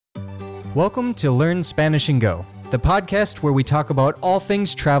Welcome to Learn Spanish and Go, the podcast where we talk about all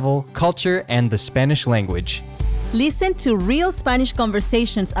things travel, culture, and the Spanish language. Listen to real Spanish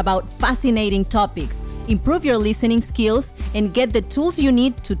conversations about fascinating topics, improve your listening skills, and get the tools you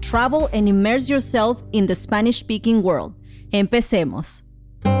need to travel and immerse yourself in the Spanish-speaking world. Empecemos.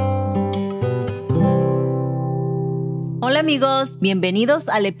 Hola amigos, bienvenidos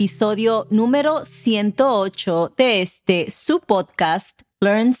al episodio número 108 de su podcast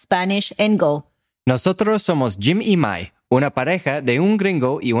Learn Spanish and Go. Nosotros somos Jim y Mai, una pareja de un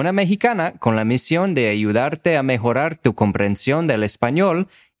gringo y una mexicana con la misión de ayudarte a mejorar tu comprensión del español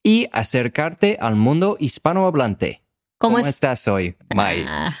y acercarte al mundo hispanohablante. ¿Cómo estás hoy, Mai?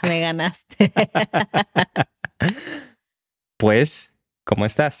 Me ganaste. Pues, ¿cómo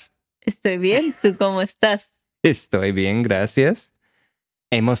estás? Estoy bien, ¿tú cómo estás? Estoy bien, gracias.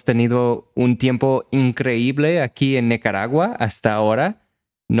 Hemos tenido un tiempo increíble aquí en Nicaragua hasta ahora.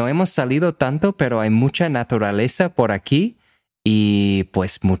 No hemos salido tanto, pero hay mucha naturaleza por aquí y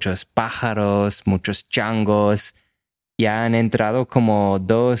pues muchos pájaros, muchos changos. Ya han entrado como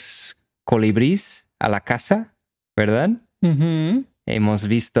 2 colibríes a la casa, ¿verdad? Uh-huh. Hemos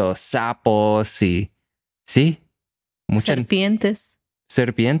visto sapos y sí. Serpientes.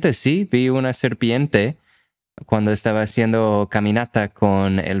 Serpientes, sí. Vi una serpiente cuando estaba haciendo caminata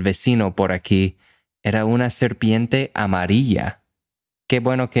con el vecino por aquí. Era una serpiente amarilla. Qué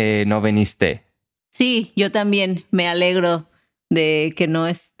bueno que no viniste. Sí, yo también me alegro de que no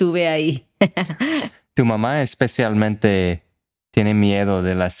estuve ahí. Tu mamá especialmente tiene miedo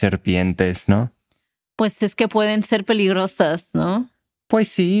de las serpientes, ¿no? Pues es que pueden ser peligrosas, ¿no? Pues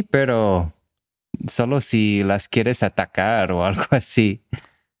sí, pero solo si las quieres atacar o algo así.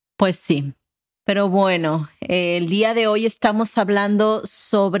 Pues sí. Pero bueno, el día de hoy estamos hablando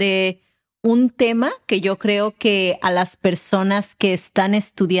sobre un tema que yo creo que a las personas que están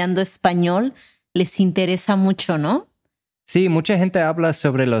estudiando español les interesa mucho, ¿no? Sí, mucha gente habla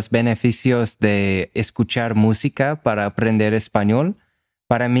sobre los beneficios de escuchar música para aprender español.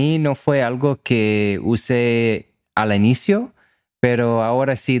 Para mí no fue algo que usé al inicio, pero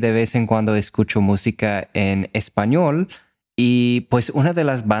ahora sí de vez en cuando escucho música en español. Y pues una de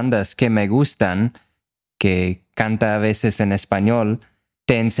las bandas que me gustan, que canta a veces en español,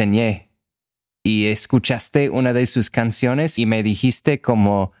 Te Enseñé. Y escuchaste una de sus canciones y me dijiste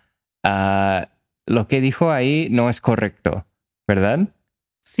como lo que dijo ahí no es correcto, ¿verdad?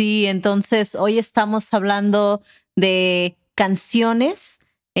 Sí, entonces hoy estamos hablando de canciones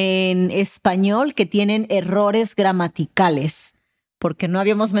en español que tienen errores gramaticales, porque no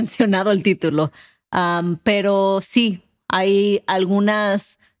habíamos mencionado el título. Pero sí, hay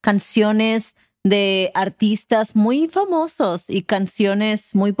algunas canciones de artistas muy famosos y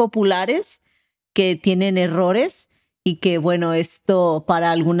canciones muy populares que tienen errores y que, bueno, esto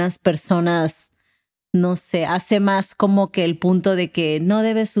para algunas personas, no sé, hace más como que el punto de que no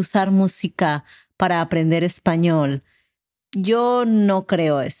debes usar música para aprender español. Yo no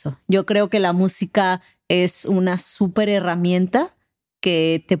creo eso. Yo creo que la música es una súper herramienta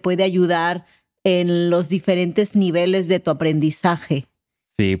que te puede ayudar en los diferentes niveles de tu aprendizaje.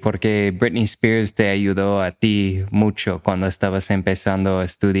 Sí, porque Britney Spears te ayudó a ti mucho cuando estabas empezando a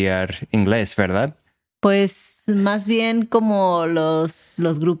estudiar inglés, ¿verdad? Pues más bien como los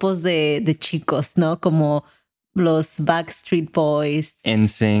grupos de chicos, ¿no? Como los Backstreet Boys.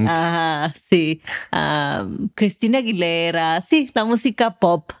 NSYNC. Sí. Christina Aguilera. Sí, la música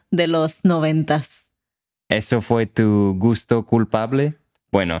pop de los 90s. ¿Eso fue tu gusto culpable?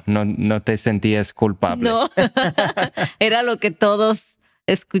 Bueno, no te sentías culpable. No, era lo que todos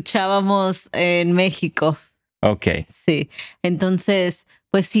escuchábamos en México. Ok. Sí, entonces,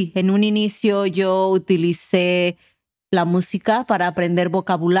 pues sí, en un inicio yo utilicé la música para aprender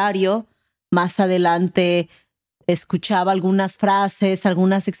vocabulario. Más adelante escuchaba algunas frases,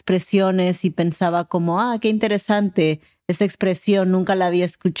 algunas expresiones y pensaba como, qué interesante, esa expresión nunca la había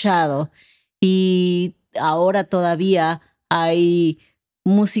escuchado. Y ahora todavía hay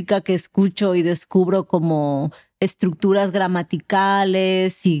música que escucho y descubro como estructuras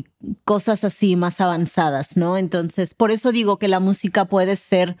gramaticales y cosas así más avanzadas, ¿no? Entonces, por eso digo que la música puede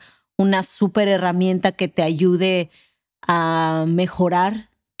ser una súper herramienta que te ayude a mejorar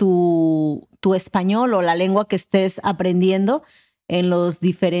tu español o la lengua que estés aprendiendo en los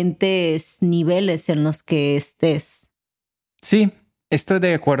diferentes niveles en los que estés. Sí, estoy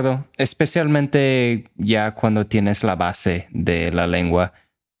de acuerdo, especialmente ya cuando tienes la base de la lengua.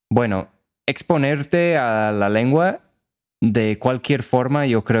 Bueno, exponerte a la lengua de cualquier forma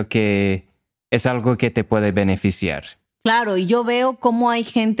yo creo que es algo que te puede beneficiar. Claro, y yo veo cómo hay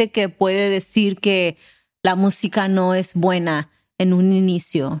gente que puede decir que la música no es buena en un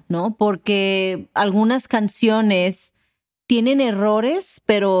inicio, ¿no? Porque algunas canciones tienen errores,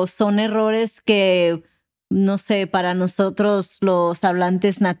 pero son errores que, no sé, para nosotros los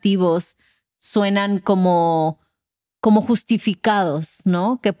hablantes nativos suenan como justificados,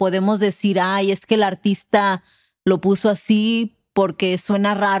 ¿no? Que podemos decir, ay, es que el artista lo puso así porque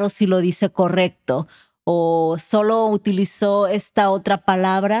suena raro si lo dice correcto, o solo utilizó esta otra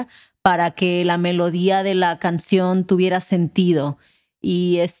palabra para que la melodía de la canción tuviera sentido.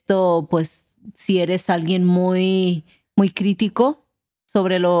 Y esto, pues, si eres alguien muy, muy crítico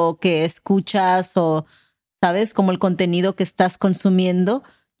sobre lo que escuchas o, ¿sabes? Como el contenido que estás consumiendo,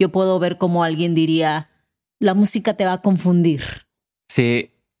 yo puedo ver como alguien diría, la música te va a confundir. Sí,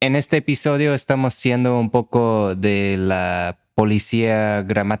 en este episodio estamos siendo un poco de la policía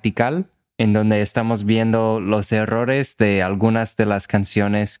gramatical, en donde estamos viendo los errores de algunas de las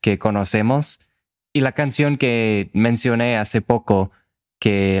canciones que conocemos. Y la canción que mencioné hace poco,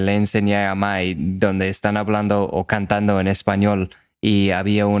 que le enseñé a Mai, donde están hablando o cantando en español y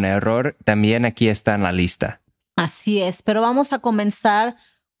había un error, también aquí está en la lista. Así es, pero vamos a comenzar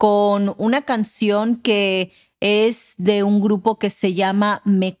con una canción que es de un grupo que se llama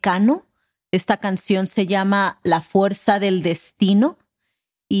Mecano. Esta canción se llama La Fuerza del Destino.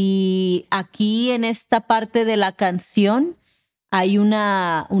 Y aquí en esta parte de la canción hay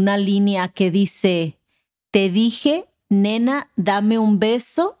una línea que dice, te dije, nena, dame un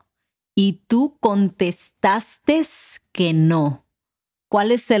beso y tú contestaste que no.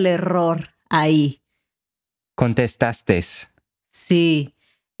 ¿Cuál es el error ahí? Contestaste. Sí.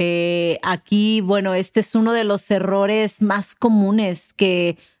 Aquí, bueno, este es uno de los errores más comunes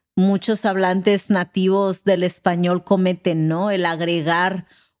que muchos hablantes nativos del español cometen, ¿no? El agregar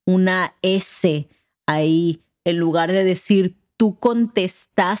una S ahí, en lugar de decir tú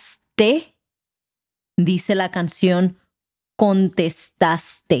contestaste, dice la canción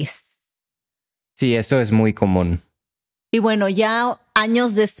contestaste. Sí, eso es muy común. Y bueno, ya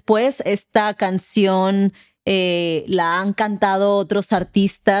años después, esta canción la han cantado otros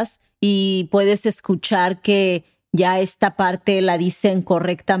artistas y puedes escuchar que ya esta parte la dicen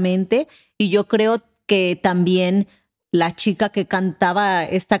correctamente. Y yo creo que también la chica que cantaba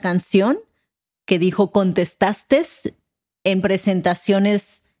esta canción, que dijo contestaste, en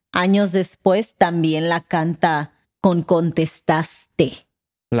presentaciones años después también la canta con contestaste.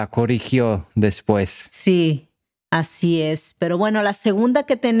 La corrigió después. Sí, así es. Pero bueno, la segunda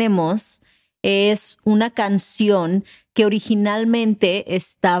que tenemos es una canción que originalmente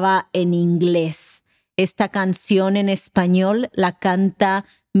estaba en inglés. Esta canción en español la canta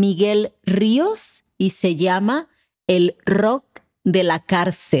Miguel Ríos y se llama El Rock de la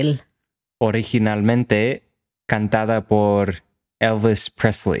Cárcel. Originalmente cantada por Elvis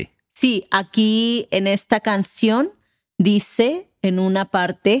Presley. Sí, aquí en esta canción dice en una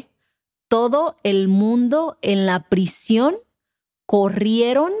parte, todo el mundo en la prisión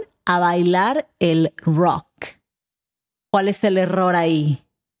corrieron a bailar el rock. ¿Cuál es el error ahí?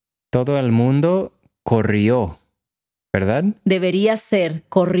 Todo el mundo corrió, ¿verdad? Debería ser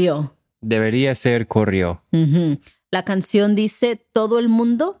corrió. Debería ser corrió. Uh-huh. La canción dice todo el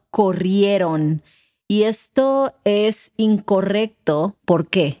mundo corrieron. Y esto es incorrecto. ¿Por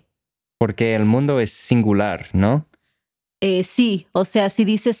qué? Porque el mundo es singular, ¿no? Sí, o sea, si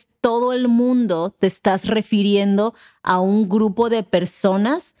dices todo el mundo, te estás refiriendo a un grupo de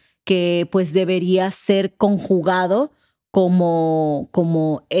personas que pues debería ser conjugado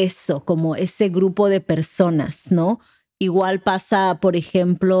como eso, como ese grupo de personas, ¿no? Igual pasa, por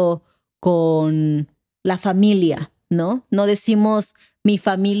ejemplo, con la familia, ¿no? No decimos mi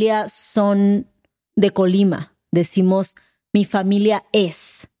familia son de Colima, decimos mi familia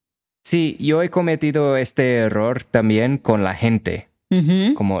es. Sí, yo he cometido este error también con la gente.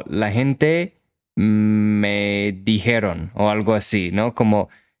 Uh-huh. Como la gente me dijeron o algo así, ¿no? Como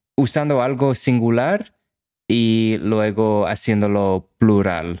usando algo singular y luego haciéndolo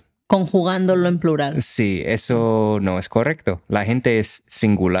plural. Conjugándolo en plural. Sí, eso no es correcto. La gente es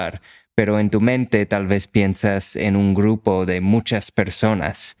singular, pero en tu mente tal vez piensas en un grupo de muchas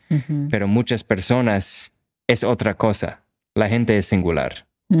personas, Uh-huh. pero muchas personas es otra cosa. La gente es singular.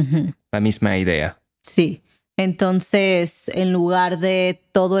 Uh-huh. La misma idea. Sí. Entonces, en lugar de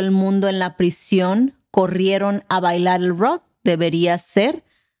todo el mundo en la prisión corrieron a bailar el rock, debería ser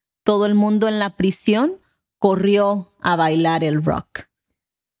todo el mundo en la prisión corrió a bailar el rock.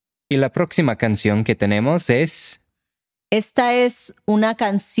 Y la próxima canción que tenemos es... Esta es una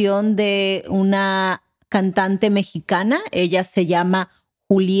canción de una cantante mexicana. Ella se llama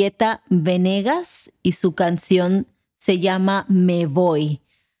Julieta Venegas y su canción se llama Me Voy.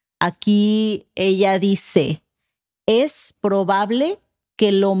 Aquí ella dice, es probable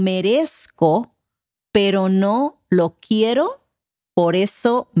que lo merezco, pero no lo quiero, por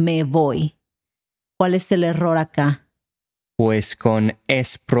eso me voy. ¿Cuál es el error acá? Pues con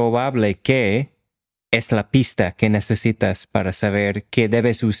es probable que es la pista que necesitas para saber que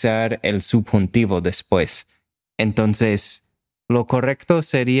debes usar el subjuntivo después. Entonces, lo correcto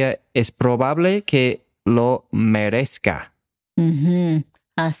sería es probable que lo merezca. Ujú,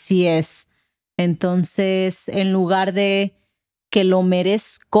 así es. Entonces, en lugar de que lo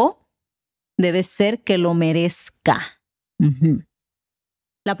merezco, debe ser que lo merezca. Ujú.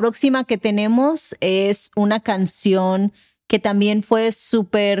 La próxima que tenemos es una canción que también fue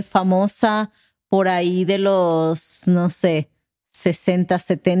súper famosa por ahí de los, no sé, 60,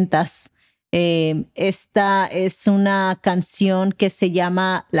 70. Esta es una canción que se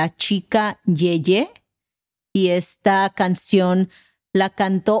llama La Chica Yeye y esta canción la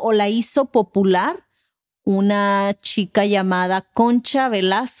cantó o la hizo popular una chica llamada Concha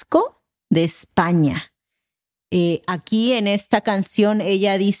Velasco de España. Aquí en esta canción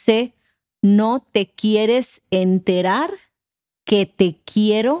ella dice, no te quieres enterar que te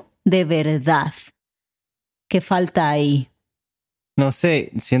quiero de verdad. ¿Qué falta ahí? No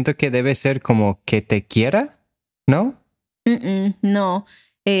sé, siento que debe ser como que te quiera, ¿no? No.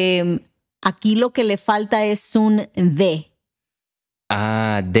 Aquí lo que le falta es un de.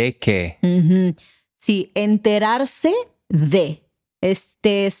 Ah, ¿de qué? Ujú. Sí, enterarse de.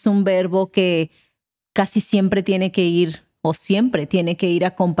 Este es un verbo que casi siempre tiene que ir, o siempre tiene que ir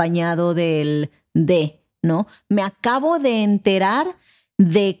acompañado del de, ¿no? Me acabo de enterar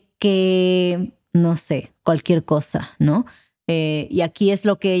de que, no sé, cualquier cosa, ¿no? Y aquí es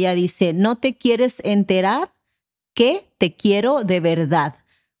lo que ella dice, no te quieres enterar que te quiero de verdad,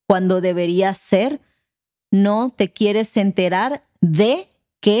 cuando debería ser, no te quieres enterar de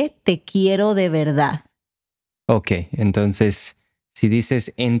que te quiero de verdad. Ok, entonces, si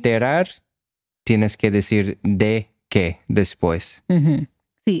dices enterar, tienes que decir de qué después. Ujú.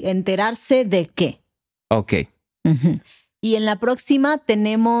 Sí, enterarse de qué. Ok. Ujú. Y en la próxima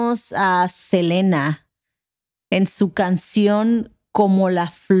tenemos a Selena en su canción Como la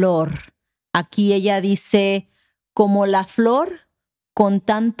flor. Aquí ella dice, como la flor, con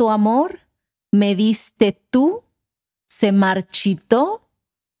tanto amor, me diste tú, se marchitó,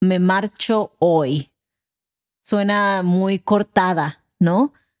 me marcho hoy. Suena muy cortada,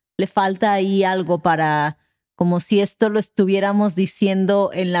 ¿no? Le falta ahí algo para, como si esto lo estuviéramos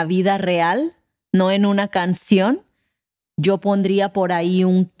diciendo en la vida real, no en una canción. Yo pondría por ahí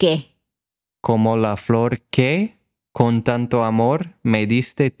un qué. Como la flor que con tanto amor me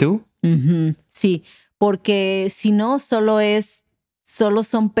diste tú. Ujú, sí, porque si no, solo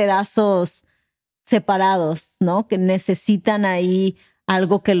son pedazos separados, ¿no? Que necesitan ahí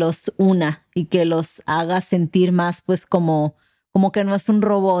algo que los una y que los haga sentir más, pues como que no es un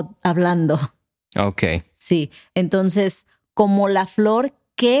robot hablando. Ok. Sí, entonces, como la flor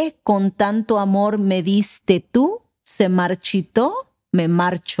que con tanto amor me diste tú, se marchitó, me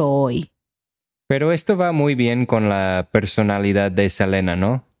marcho hoy. Pero esto va muy bien con la personalidad de Selena,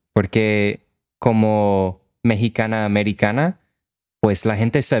 ¿no? Porque como mexicana americana, pues la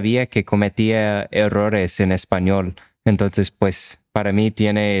gente sabía que cometía errores en español. Entonces, pues para mí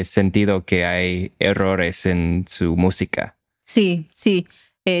tiene sentido que hay errores en su música. Sí, sí,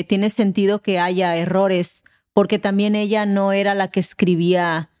 tiene sentido que haya errores, porque también ella no era la que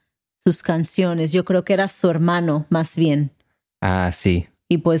escribía sus canciones, yo creo que era su hermano más bien. Ah, sí.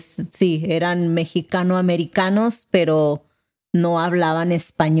 Y pues sí, eran mexicano-americanos, pero no hablaban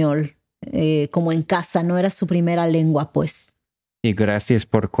español, como en casa, no era su primera lengua, pues. Y gracias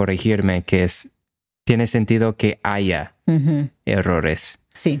por corregirme tiene sentido que haya Ujú, errores.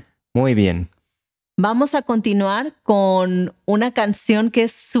 sí. Muy bien. Vamos a continuar con una canción que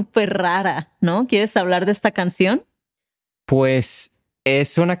es súper rara, ¿no? ¿Quieres hablar de esta canción? Pues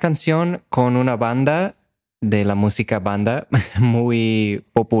es una canción con una banda de la música banda muy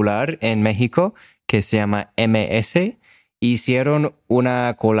popular en México que se llama MS. Hicieron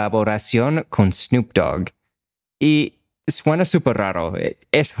una colaboración con Snoop Dogg y suena súper raro.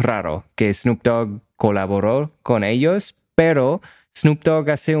 Es raro que Snoop Dogg colaboró con ellos, pero Snoop Dogg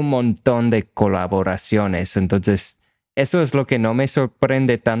hace un montón de colaboraciones. Entonces, eso es lo que no me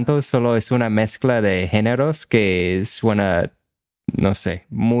sorprende tanto, solo es una mezcla de géneros que suena, no sé,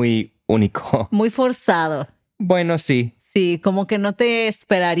 muy único. Muy forzado. Bueno, sí. Sí, como que no te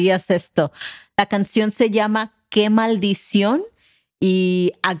esperarías esto. La canción se llama Qué maldición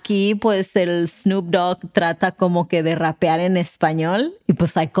y aquí pues el Snoop Dogg trata como que de rapear en español y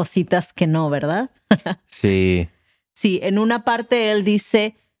pues hay cositas que no, ¿verdad? Sí. Sí, en una parte él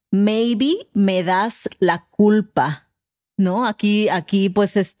dice, maybe me das la culpa, ¿no? Aquí,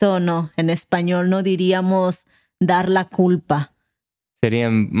 pues esto no, en español no diríamos dar la culpa. Sería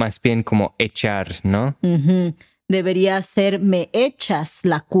más bien como echar, ¿no? Ujú. Debería ser me echas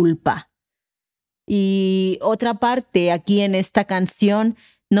la culpa. Y otra parte aquí en esta canción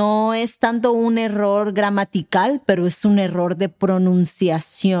no es tanto un error gramatical, pero es un error de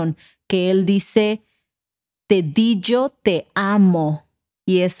pronunciación, que él dice, te di yo te amo.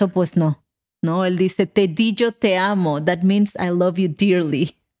 Y eso pues no, él dice, te di yo te amo. That means I love you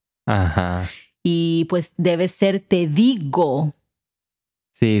dearly. Ajá. Y pues debe ser te digo.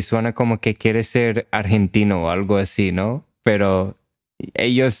 Sí, suena como que quiere ser argentino o algo así, ¿no? Pero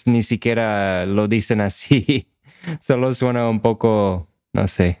ellos ni siquiera lo dicen así. Solo suena un poco, no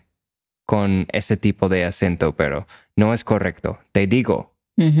sé, con ese tipo de acento, pero no es correcto. Te digo.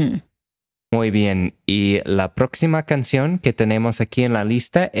 Ujú. Muy bien. Y la próxima canción que tenemos aquí en la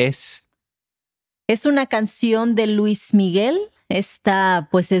lista es... Es una canción de Luis Miguel. Esta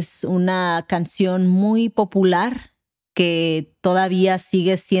pues es una canción muy popular que todavía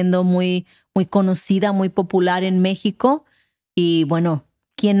sigue siendo muy, muy conocida, muy popular en México. Y bueno,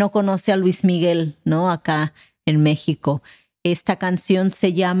 ¿quién no conoce a Luis Miguel, no? Acá en México. Esta canción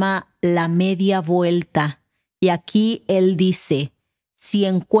se llama La Media Vuelta. Y aquí él dice, si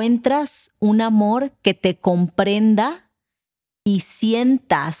encuentras un amor que te comprenda y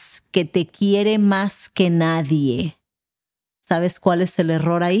sientas que te quiere más que nadie. ¿Sabes cuál es el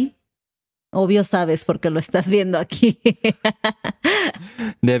error ahí? Obvio sabes porque lo estás viendo aquí.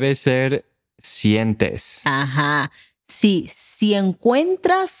 Debe ser sientes. Ajá. Sí, si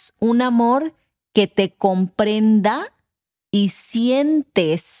encuentras un amor que te comprenda y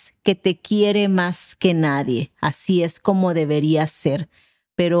sientes que te quiere más que nadie. Así es como debería ser.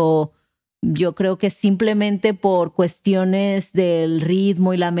 Pero yo creo que simplemente por cuestiones del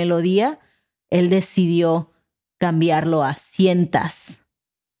ritmo y la melodía, él decidió cambiarlo a sientas.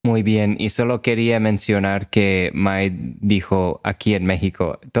 Muy bien, y solo quería mencionar que Mai dijo aquí en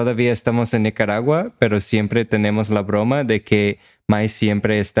México, todavía estamos en Nicaragua, pero siempre tenemos la broma de que Mai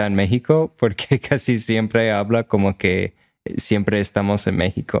siempre está en México porque casi siempre habla como que siempre estamos en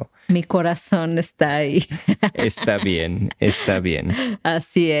México. Mi corazón está ahí. Está bien, está bien.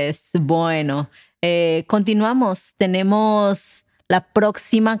 Así es. Bueno, continuamos. Tenemos la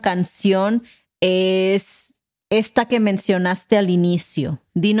próxima canción. Es esta que mencionaste al inicio.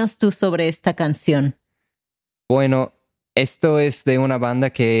 Dinos tú sobre esta canción. Bueno, esto es de una banda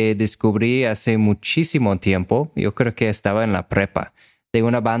que descubrí hace muchísimo tiempo. Yo creo que estaba en la prepa. De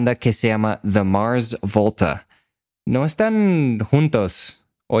una banda que se llama The Mars Volta. No están juntos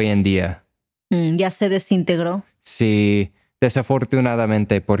hoy en día. ¿Ya se desintegró? Sí,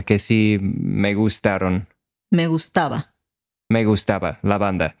 desafortunadamente, porque sí me gustaron. Me gustaba. Me gustaba la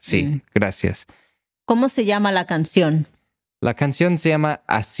banda, sí, gracias. ¿Cómo se llama la canción? La canción se llama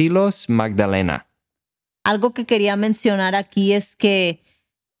Asilos Magdalena. Algo que quería mencionar aquí es que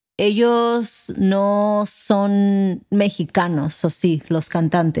ellos no son mexicanos, ¿o sí? Los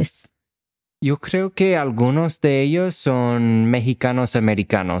cantantes. Yo creo que algunos de ellos son mexicanos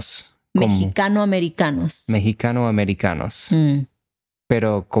americanos. Mexicano-americanos. Mexicano-americanos.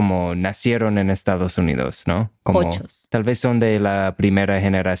 Pero como nacieron en Estados Unidos, ¿no? Como Pochos. tal vez son de la primera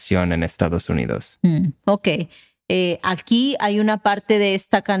generación en Estados Unidos. Ok. Aquí hay una parte de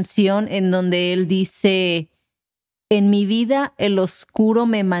esta canción en donde él dice, en mi vida el oscuro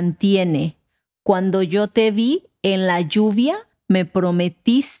me mantiene. Cuando yo te vi en la lluvia, me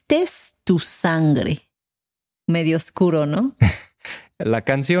prometiste tu sangre. Medio oscuro, ¿no? La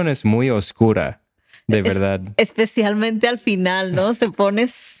canción es muy oscura. De verdad. Especialmente al final, ¿no? Se pone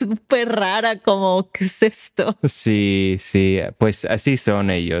súper rara, como, ¿qué es esto? Sí, pues así son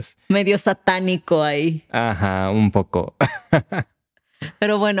ellos. Medio satánico ahí. Ajá, un poco.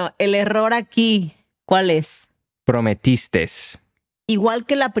 Pero bueno, el error aquí, ¿cuál es? Prometiste. Igual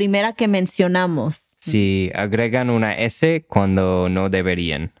que la primera que mencionamos. Sí, agregan una S cuando no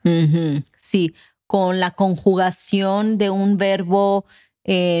deberían. Sí, con la conjugación de un verbo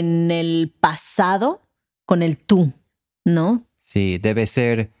en el pasado con el tú, ¿no? Sí, debe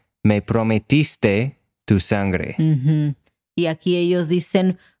ser me prometiste tu sangre. Y aquí ellos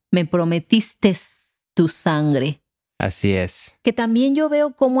dicen me prometiste tu sangre. Así es. Que también yo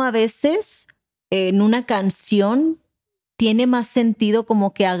veo como a veces en una canción tiene más sentido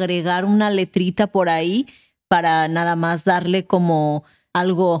como que agregar una letrita por ahí para nada más darle como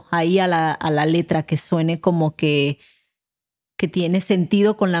algo ahí a la letra que suene como que tiene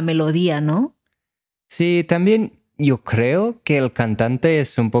sentido con la melodía, ¿no? Sí, también yo creo que el cantante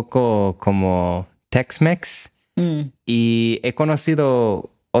es un poco como Tex-Mex y he conocido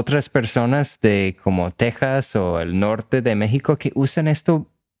otras personas de como Texas o el norte de México que usan esto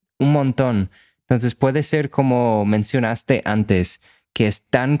un montón. Entonces puede ser como mencionaste antes, que es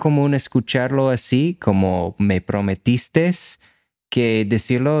tan común escucharlo así como me prometiste, que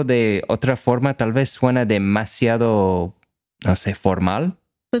decirlo de otra forma tal vez suena demasiado, no sé, formal.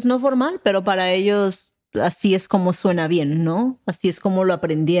 Pues no formal, pero para ellos así es como suena bien, ¿no? Así es como lo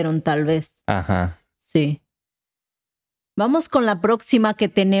aprendieron, tal vez. Ajá. Sí. Vamos con la próxima que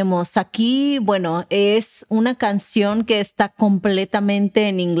tenemos. Aquí, bueno, es una canción que está completamente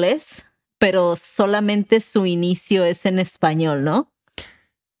en inglés, pero solamente su inicio es en español, ¿no?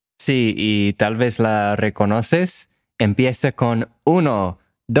 Sí, y tal vez la reconoces. Empieza con 1,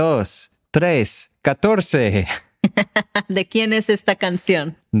 2, 3, 14 ¿De quién es esta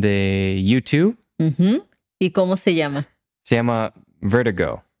canción? de YouTube. Ujú. ¿Y cómo se llama? Se llama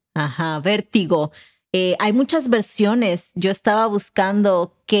Vertigo. Ajá, Vértigo. Hay muchas versiones. Yo estaba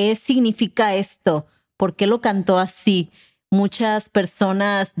buscando qué significa esto, por qué lo cantó así. Muchas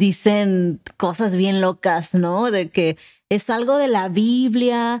personas dicen cosas bien locas, ¿no? De que es algo de la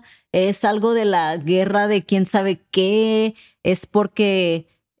Biblia, es algo de la guerra de quién sabe qué, es porque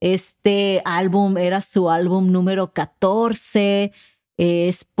este álbum era su álbum número 14,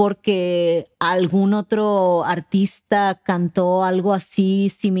 es porque algún otro artista cantó algo así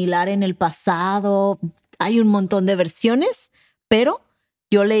similar en el pasado. Hay un montón de versiones, pero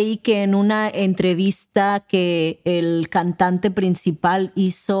yo leí que en una entrevista que el cantante principal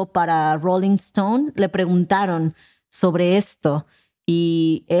hizo para Rolling Stone, le preguntaron sobre esto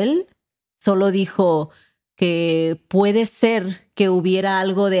y él solo dijo que puede ser que hubiera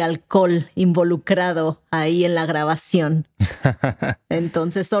algo de alcohol involucrado ahí en la grabación.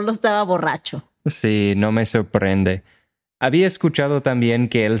 Entonces solo estaba borracho. Sí, no me sorprende. Había escuchado también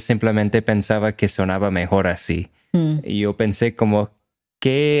que él simplemente pensaba que sonaba mejor así. Y yo pensé como,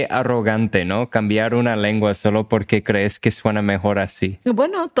 qué arrogante, ¿no? Cambiar una lengua solo porque crees que suena mejor así.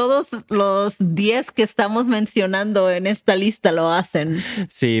 Bueno, todos los 10 que estamos mencionando en esta lista lo hacen.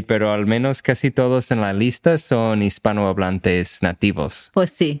 Sí, pero al menos casi todos en la lista son hispanohablantes nativos.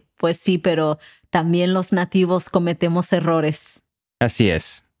 Pues sí, pero también los nativos cometemos errores. Así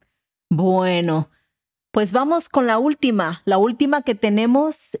es. Bueno, pues vamos con la última. La última que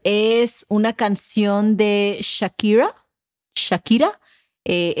tenemos es una canción de Shakira.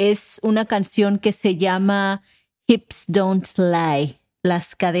 Es una canción que se llama Hips Don't Lie.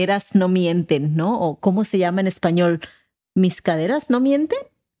 Las caderas no mienten, ¿no? O ¿cómo se llama en español? ¿Mis caderas no mienten?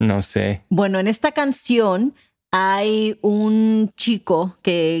 No sé. Bueno, en esta canción hay un chico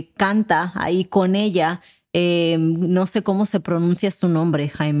que canta ahí con ella. No sé cómo se pronuncia su nombre,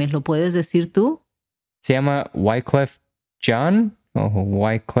 Jaime. ¿Lo puedes decir tú? ¿Se llama Wyclef Jean o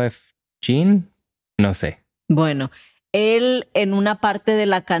Wyclef Jean? No sé. Bueno, él en una parte de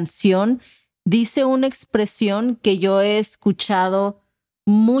la canción dice una expresión que yo he escuchado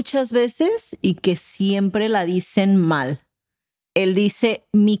muchas veces y que siempre la dicen mal. Él dice,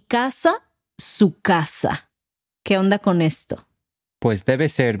 mi casa, su casa. ¿Qué onda con esto? Pues debe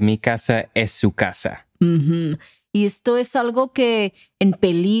ser mi casa es su casa. Uh-huh. Y esto es algo que en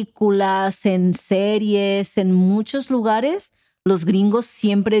películas, en series, en muchos lugares, los gringos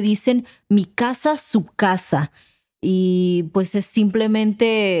siempre dicen mi casa, su casa. Y pues es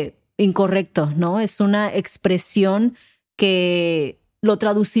simplemente incorrecto, ¿no? Es una expresión que lo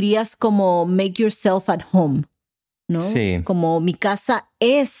traducirías como make yourself at home, ¿no? Sí. Como mi casa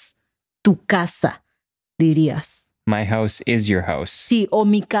es tu casa, dirías. My house is your house. Sí, o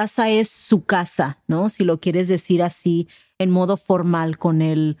mi casa es su casa, ¿no? Si lo quieres decir así en modo formal con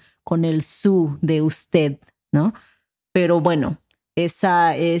el su de usted, ¿no? Pero bueno,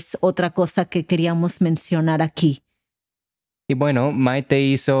 esa es otra cosa que queríamos mencionar aquí. Y bueno, Maite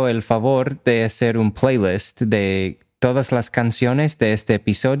hizo el favor de hacer un playlist de todas las canciones de este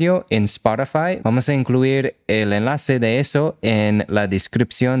episodio en Spotify. Vamos a incluir el enlace de eso en la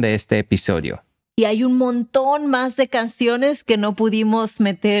descripción de este episodio. Y hay un montón más de canciones que no pudimos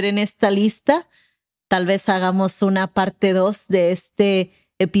meter en esta lista. Tal vez hagamos una parte 2 de este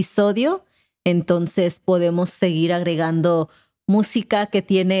episodio. Entonces podemos seguir agregando música que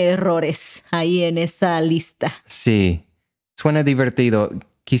tiene errores ahí en esa lista. Sí, suena divertido.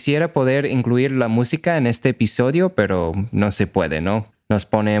 Quisiera poder incluir la música en este episodio, pero no se puede, ¿no? Nos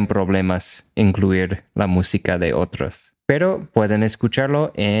pone en problemas incluir la música de otros. Pero pueden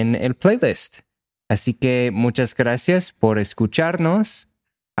escucharlo en el playlist. Así que muchas gracias por escucharnos.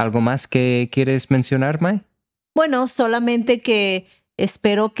 ¿Algo más que quieres mencionar, Mai? Bueno, solamente que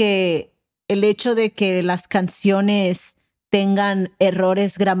espero que el hecho de que las canciones tengan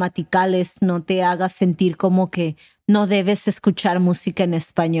errores gramaticales no te haga sentir como que no debes escuchar música en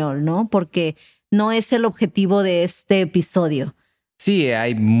español, ¿no? Porque no es el objetivo de este episodio. Sí,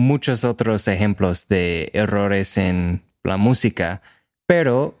 hay muchos otros ejemplos de errores en la música,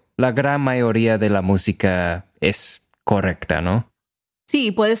 pero la gran mayoría de la música es correcta, ¿no?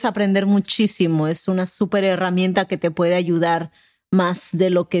 Sí, puedes aprender muchísimo. Es una súper herramienta que te puede ayudar más de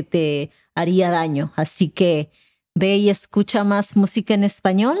lo que te haría daño. Así que ve y escucha más música en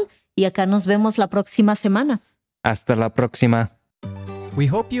español y acá nos vemos la próxima semana. Hasta la próxima. We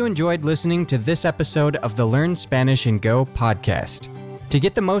hope you enjoyed listening to this episode of the Learn Spanish and Go podcast. To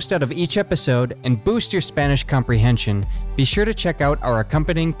get the most out of each episode and boost your Spanish comprehension, be sure to check out our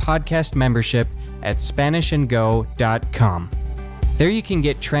accompanying podcast membership at SpanishAndGo.com. There you can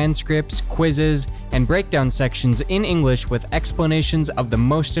get transcripts, quizzes, and breakdown sections in English with explanations of the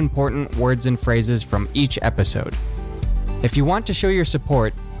most important words and phrases from each episode. If you want to show your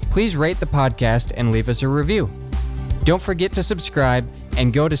support, please rate the podcast and leave us a review. Don't forget to subscribe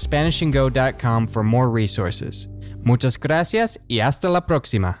and go to SpanishAndGo.com for more resources. Muchas gracias y hasta la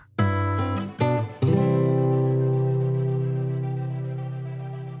próxima.